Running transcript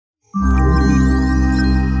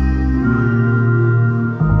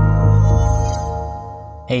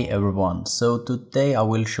Hey everyone, so today I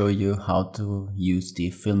will show you how to use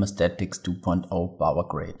the Film Aesthetics 2.0 power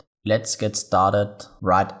grade. Let's get started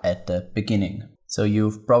right at the beginning. So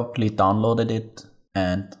you've probably downloaded it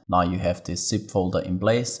and now you have this zip folder in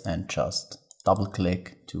place, and just double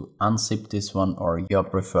click to unzip this one or your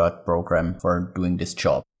preferred program for doing this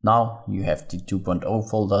job. Now you have the 2.0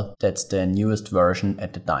 folder, that's the newest version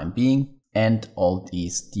at the time being. And all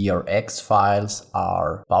these DRX files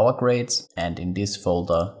are power grades, and in this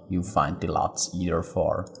folder you find the LUTs either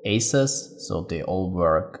for ACES, so they all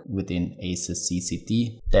work within ACES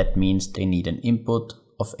CCD. That means they need an input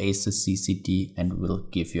of ACES CCD and will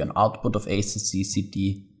give you an output of ACES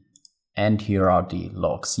CCD. And here are the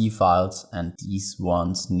log.c files, and these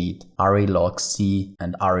ones need ARRI log.c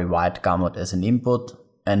and ARRI white gamut as an input,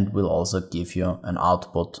 and will also give you an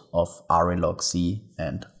output of ARRI log.c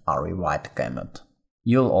and ARRI white gamut.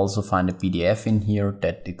 You'll also find a PDF in here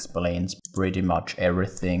that explains pretty much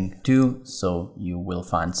everything too, so you will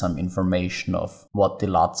find some information of what the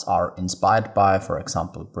LUTs are inspired by. For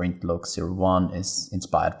example, PrintLog01 is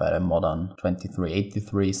inspired by the modern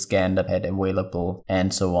 2383 scan that had available,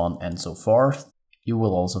 and so on and so forth. You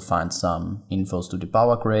will also find some infos to the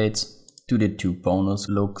power grades, to the two bonus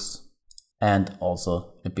looks, and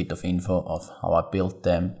also a bit of info of how I built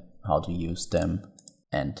them, how to use them,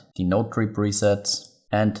 and the node tree presets.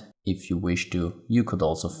 And if you wish to, you could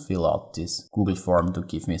also fill out this Google form to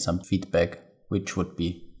give me some feedback, which would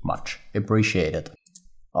be much appreciated.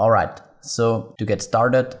 Alright, so to get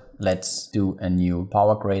started, let's do a new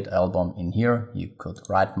power grade album in here. You could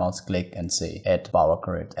right mouse click and say add power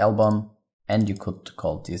grade album, and you could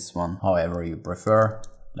call this one however you prefer.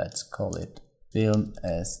 Let's call it Film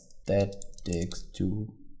Aesthetics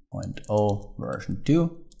 2.0 version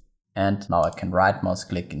 2. And now I can right mouse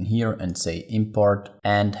click in here and say import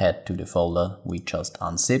and head to the folder we just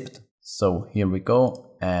unzipped. So here we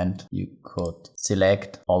go, and you could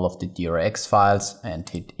select all of the DRX files and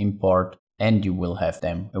hit import, and you will have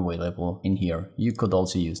them available in here. You could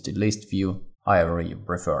also use the list view, however you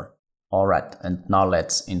prefer. Alright, and now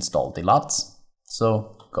let's install the LUTs.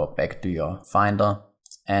 So go back to your Finder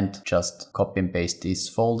and just copy and paste this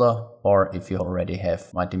folder, or if you already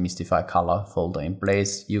have my DeMystify color folder in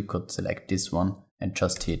place, you could select this one and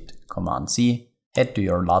just hit Command C, head to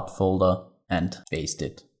your LUT folder and paste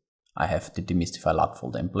it. I have the DeMystify LUT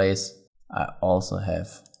folder in place. I also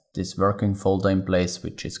have this working folder in place,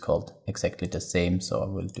 which is called exactly the same, so I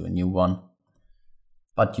will do a new one,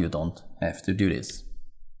 but you don't have to do this.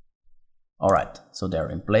 Alright, so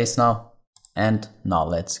they're in place now, and now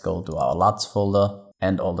let's go to our LUTs folder.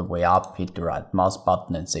 And all the way up, hit the right mouse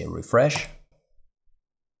button and say refresh.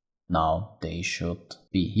 Now they should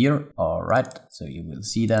be here. Alright, so you will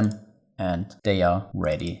see them and they are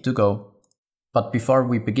ready to go. But before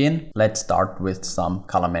we begin, let's start with some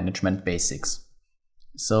color management basics.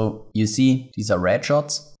 So you see, these are red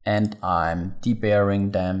shots, and I'm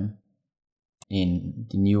debayering them in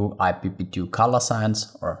the new IPP2 color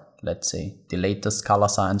science, or let's say the latest color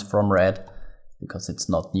science from red, because it's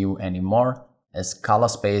not new anymore. As color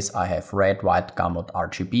space I have red, white, gamut,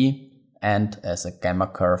 RGB, and as a gamma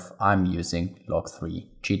curve I'm using log3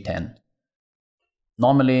 G10.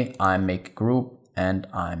 Normally I make a group and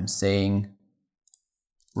I'm saying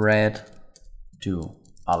red to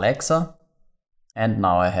Alexa, and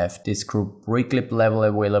now I have this group pre-clip level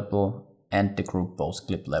available and the group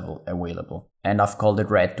post-clip level available. And I've called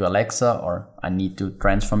it red to Alexa, or I need to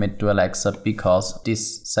transform it to Alexa because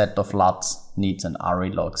this set of LUTs needs an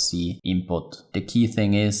ARRI log.c input. The key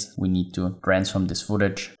thing is we need to transform this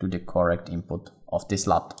footage to the correct input of this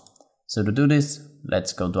LUT. So to do this,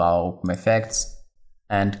 let's go to our Open Effects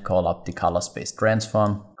and call up the color space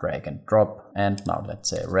transform, drag and drop, and now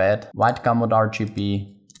let's say red, white gamut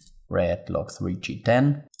RGB, red log3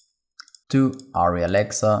 G10 to ARRI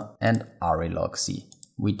Alexa and ARRI log.c.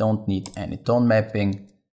 We don't need any tone mapping.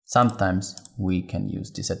 Sometimes we can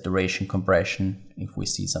use the saturation compression if we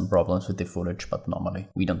see some problems with the footage, but normally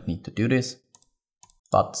we don't need to do this.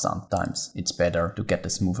 But sometimes it's better to get a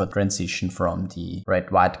smoother transition from the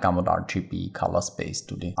red-white gamut RGB color space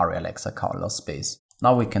to the ARRI Alexa color space.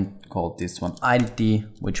 Now we can call this one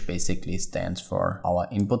IDT, which basically stands for our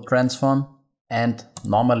input transform. And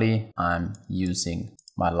normally I'm using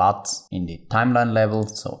my LUTs in the timeline level,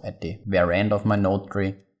 so at the very end of my node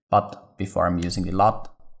tree. But before I'm using the LUT,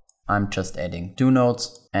 I'm just adding two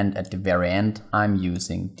nodes, and at the very end I'm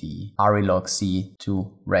using the ARRI log.c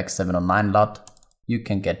to Rec 709 LUT. You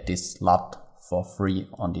can get this LUT for free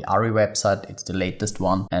on the ARRI website. It's the latest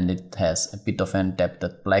one and it has a bit of an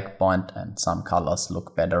adapted black point and some colors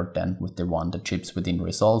look better than with the one that ships within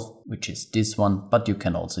Resolve, which is this one, but you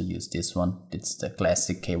can also use this one. It's the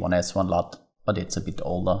classic K1S1 LUT, but it's a bit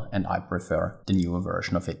older and I prefer the newer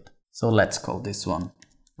version of it. So let's call this one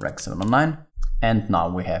Rec 709. And now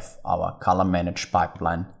we have our color managed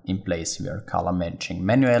pipeline in place. We are color managing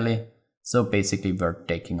manually. So basically we're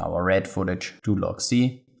taking our red footage to log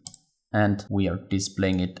C and we are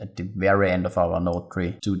displaying it at the very end of our node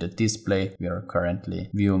tree to the display we are currently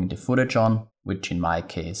viewing the footage on, which in my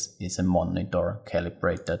case is a monitor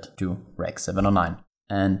calibrated to Rec 709.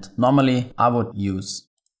 And normally I would use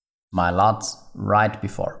my LUTs right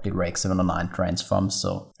before the Rec 709 transform,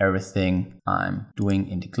 so everything I'm doing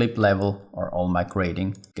in the clip level or all my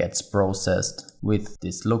grading gets processed with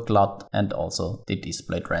this look LUT and also the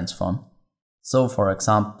display transform. So for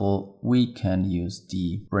example, we can use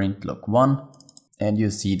the print look 1 and you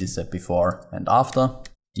see this at before and after,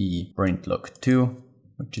 the print look 2,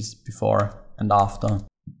 which is before and after,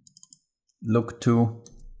 look 2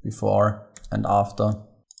 before and after,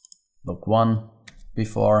 look 1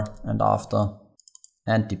 before and after,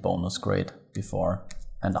 and the bonus grade before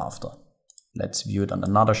and after. Let's view it on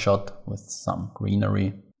another shot with some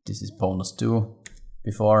greenery. This is bonus 2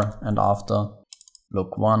 before and after,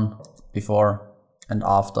 look 1 before and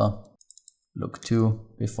after, look 2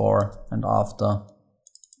 before and after,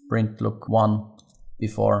 print look 1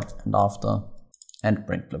 before and after, and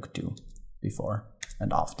print look 2 before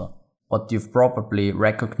and after. But you've probably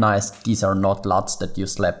recognized these are not LUTs that you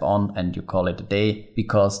slap on and you call it a day,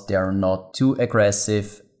 because they are not too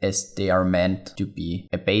aggressive as they are meant to be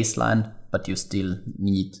a baseline, but you still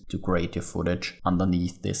need to grade your footage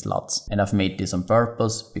underneath these LUTs. And I've made this on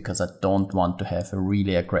purpose because I don't want to have a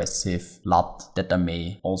really aggressive LUT that I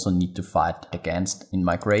may also need to fight against in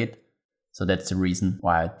my grade. So that's the reason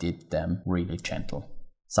why I did them really gentle.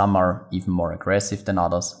 Some are even more aggressive than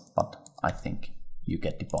others, but I think you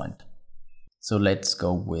get the point. So let's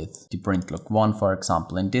go with the print look 1, for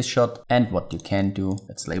example, in this shot. And what you can do,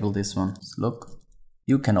 let's label this one as look.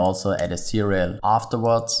 You can also add a serial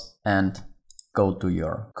afterwards and go to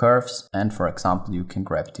your curves. And for example, you can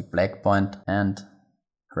grab the black point and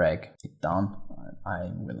drag it down.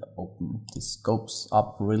 I will open the scopes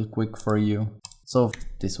up real quick for you. So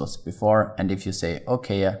this was before. And if you say,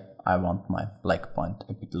 okay, I want my black point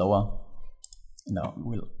a bit lower. Now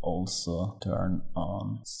we'll also turn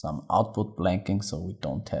on some output blanking so we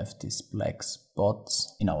don't have these black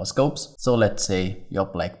spots in our scopes. So let's say your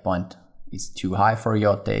black point is too high for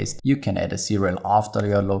your taste. You can add a serial after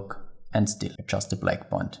your look and still adjust the black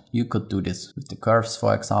point. You could do this with the curves,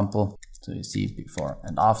 for example. So you see before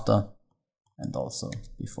and after, and also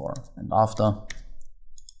before and after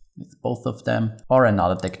with both of them. Or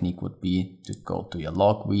another technique would be to go to your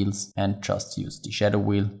log wheels and just use the shadow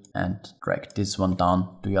wheel and drag this one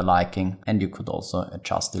down to your liking. And you could also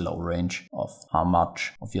adjust the low range of how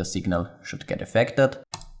much of your signal should get affected.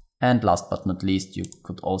 And last but not least, you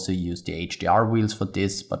could also use the Hdr wheels for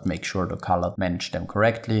this, but make sure to color manage them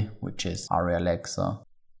correctly, which is ARRI Alexa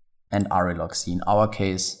and ARRI Log C in our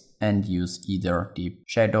case, and use either the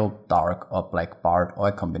shadow, dark or black part or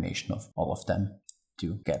a combination of all of them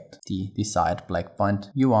to get the desired black point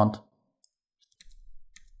you want.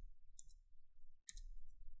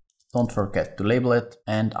 Don't forget to label it,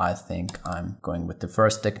 and I think I'm going with the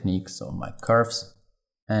first technique, so my curves,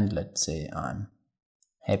 and let's say I'm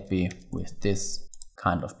happy with this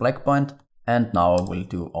kind of black point, and now I will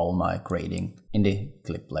do all my grading in the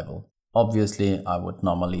clip level. Obviously I would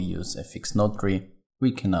normally use a fixed node tree.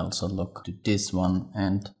 We can also look to this one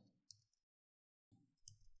and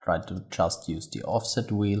try to just use the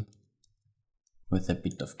offset wheel with a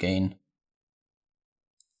bit of gain.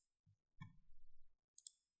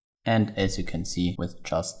 And as you can see, with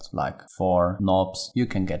just like 4 knobs, you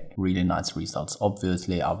can get really nice results.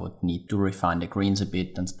 Obviously, I would need to refine the greens a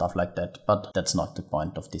bit and stuff like that, but that's not the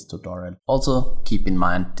point of this tutorial. Also, keep in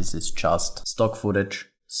mind, this is just stock footage.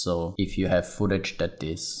 So if you have footage that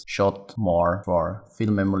is shot more for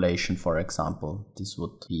film emulation, for example, this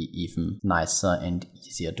would be even nicer and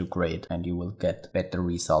easier to grade, and you will get better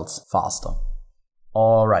results faster.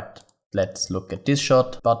 Alright, let's look at this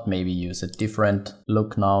shot, but maybe use a different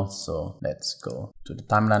look now. So let's go to the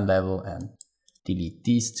timeline level and delete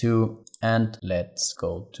these two, and let's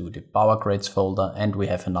go to the power grades folder, and we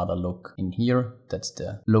have another look in here. That's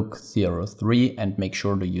the look 03, and make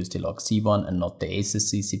sure to use the log C one and not the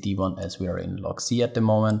ACCCD one, as we are in log C at the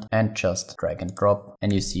moment, and just drag and drop,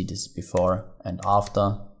 and you see this before and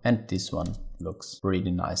after, and this one looks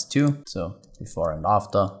really nice too. So before and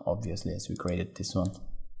after, obviously, as we graded this one,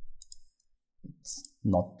 it's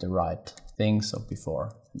not the right thing. So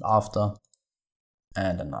before and after,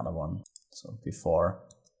 and another one. So before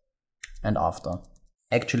and after.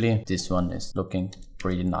 Actually, this one is looking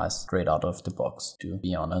pretty nice straight out of the box, to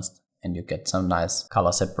be honest. And you get some nice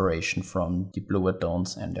color separation from the bluer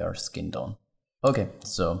tones and their skin tone. Okay,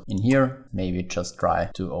 so in here, maybe just try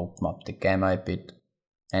to open up the gamma a bit.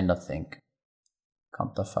 And I think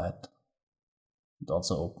counterfeit. And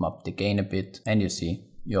also open up the gain a bit. And you see,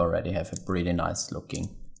 you already have a pretty nice looking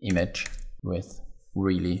image with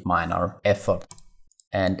really minor effort.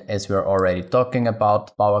 And as we're already talking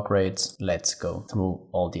about power grades, let's go through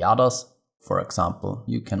all the others. For example,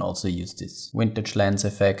 you can also use this vintage lens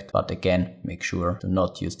effect, but again, make sure to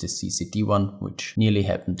not use the CCD one, which nearly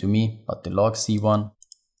happened to me, but the log C one.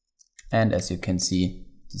 And as you can see,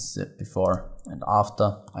 this is before and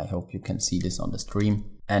after. I hope you can see this on the stream.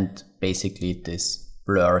 And basically this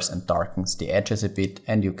blurs and darkens the edges a bit,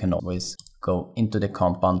 and you can always go into the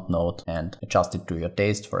compound node and adjust it to your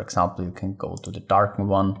taste. For example, you can go to the darken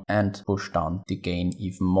one and push down the gain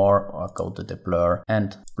even more, or go to the blur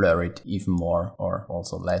and blur it even more or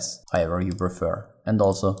also less, however you prefer. And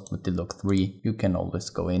also with the look 3, you can always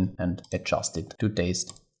go in and adjust it to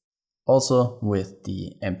taste. Also with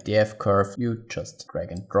the MTF curve, you just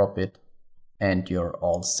drag and drop it and you're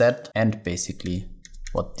all set. And basically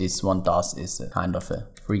what this one does is a kind of a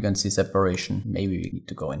frequency separation. Maybe we need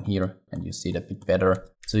to go in here and you see it a bit better.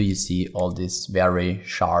 So you see all these very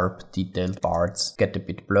sharp, detailed parts get a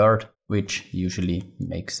bit blurred, which usually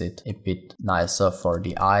makes it a bit nicer for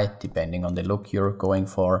the eye, depending on the look you're going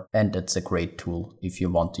for. And it's a great tool if you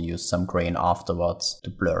want to use some grain afterwards to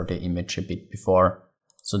blur the image a bit before,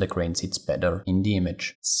 so the grain sits better in the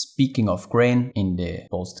image. Speaking of grain, in the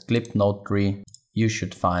post clip node tree, you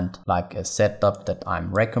should find like a setup that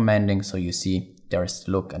I'm recommending. So you see there's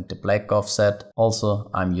the look and the black offset.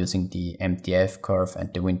 Also, I'm using the MTF curve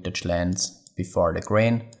and the vintage lens before the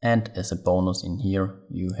grain. And as a bonus in here,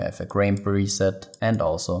 you have a grain preset and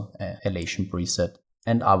also a halation preset.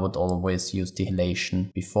 And I would always use the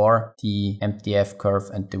halation before the MTF curve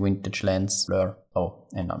and the vintage lens blur. Oh,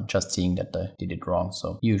 and I'm just seeing that I did it wrong.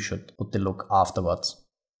 So you should put the look afterwards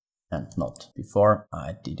and not before.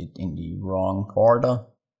 I did it in the wrong order.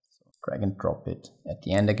 So drag and drop it at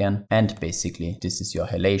the end again. And basically this is your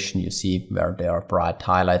halation. You see where there are bright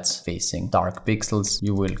highlights facing dark pixels.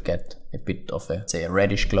 You will get a bit of a, say, a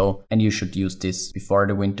reddish glow. And you should use this before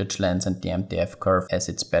the vintage lens and the MTF curve, as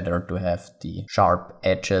it's better to have the sharp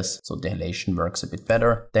edges. So the halation works a bit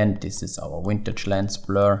better. Then this is our vintage lens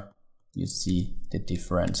blur. You see the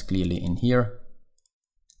difference clearly in here.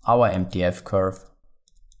 Our MTF curve.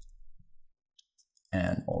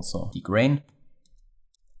 And also the grain.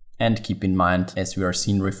 And keep in mind, as we are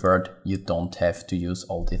scene referred, you don't have to use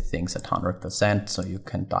all the things at 100%, so you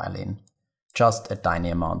can dial in just a tiny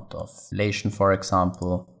amount of halation, for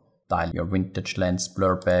example. Dial your vintage lens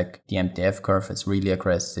blur back. The MTF curve is really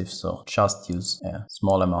aggressive, so just use a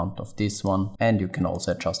small amount of this one. And you can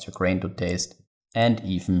also adjust your grain to taste and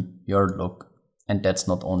even your look. And that's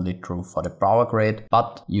not only true for the power grade,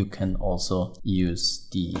 but you can also use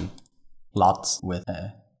the LUTs with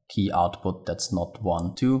a key output that's not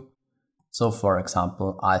 1, 2. So for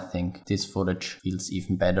example, I think this footage feels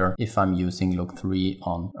even better if I'm using look 3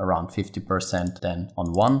 on around 50% than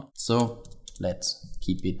on 1. So let's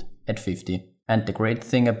keep it at 50. And the great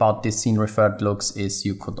thing about this scene referred looks is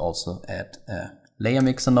you could also add a layer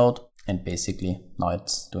mixer node, and basically now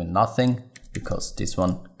it's doing nothing because this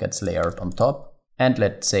one gets layered on top. And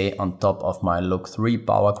let's say on top of my look 3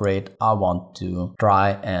 power grade, I want to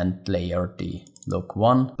try and layer the look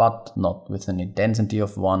 1, but not with an intensity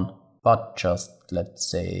of 1, but just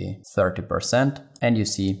let's say 30%. And you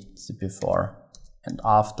see the before and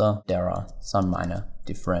after, there are some minor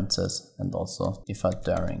differences. And also if I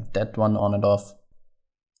turn that one on and off,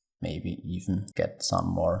 maybe even get some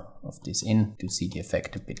more of this in to see the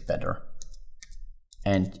effect a bit better.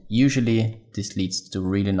 And usually this leads to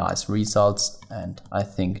really nice results, and I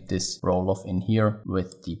think this roll off in here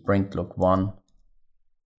with the print look 1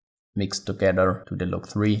 mixed together to the look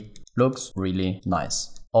 3 looks really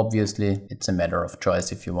nice. Obviously it's a matter of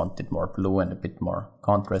choice if you want it more blue and a bit more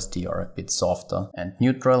contrasty or a bit softer and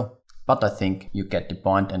neutral, but I think you get the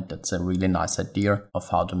point, and that's a really nice idea of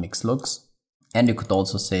how to mix looks. And you could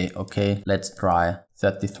also say, okay, let's try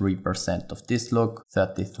 33% of this look,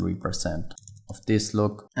 33% of this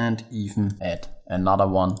look, and even add another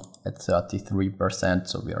one at 33%,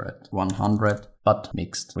 so we are at 100, but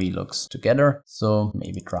mixed 3 looks together. So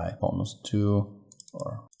maybe try bonus 2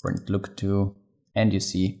 or print look 2, and you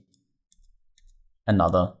see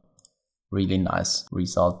another really nice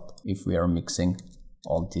result if we are mixing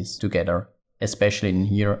all this together especially in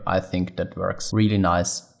here, I think that works really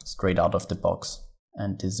nice straight out of the box.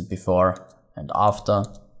 And this is before and after,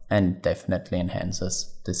 and definitely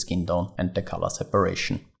enhances the skin tone and the color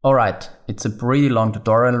separation. Alright, it's a pretty long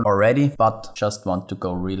tutorial already, but just want to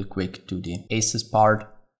go real quick to the aces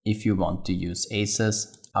part. If you want to use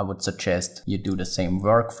aces, I would suggest you do the same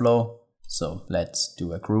workflow. So let's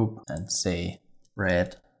do a group and say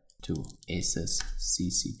red to aces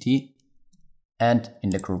CCT. And in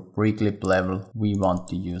the group preclip level, we want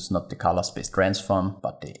to use not the color space transform,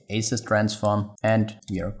 but the aces transform. And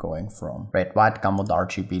we are going from red white gamut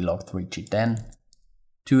RGB log 3G10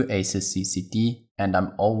 to aces CCT. And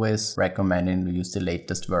I'm always recommending to use the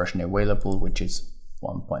latest version available, which is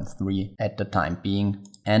 1.3 at the time being.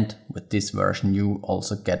 And with this version you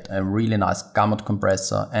also get a really nice gamut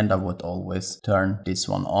compressor, and I would always turn this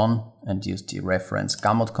one on and use the reference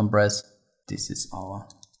gamut compress. This is our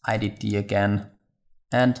IDT again,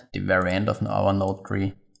 and the very end of our node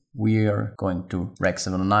tree we are going to Rec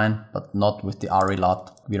 709, but not with the RE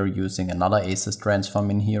LUT. We are using another aces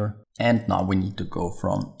transform in here, and now we need to go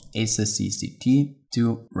from aces CCT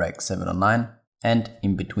to Rec 709. And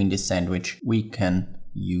in between this sandwich we can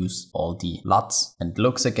use all the LUTs and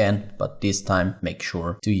looks again, but this time make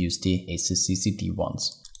sure to use the aces CCT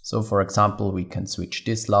ones. So for example, we can switch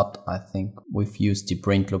this LUT. I think we've used the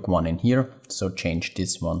print look one in here, so change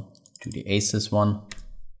this one to the aces one,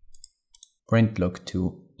 print look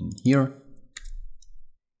 2 in here,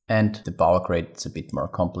 and the power grade is a bit more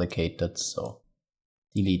complicated, so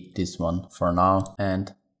delete this one for now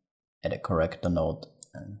and add a corrector node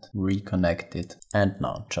and reconnect it, and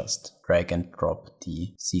now just drag and drop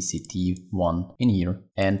the CCT one in here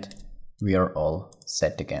and we are all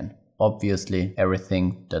set again. Obviously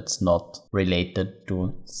everything that's not related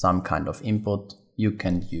to some kind of input you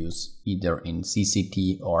can use either in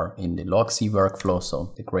CCT or in the log-C workflow,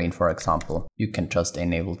 so the grain for example, you can just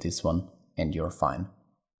enable this one and you're fine.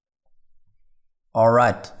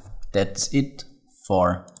 Alright, that's it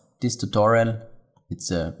for this tutorial.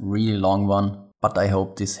 It's a really long one, but I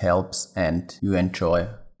hope this helps and you enjoy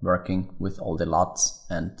working with all the LUTs,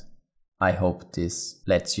 and I hope this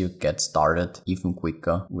lets you get started even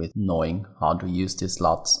quicker with knowing how to use these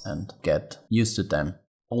LUTs and get used to them.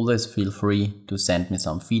 Always feel free to send me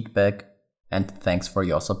some feedback, and thanks for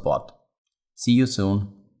your support. See you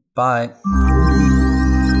soon. Bye.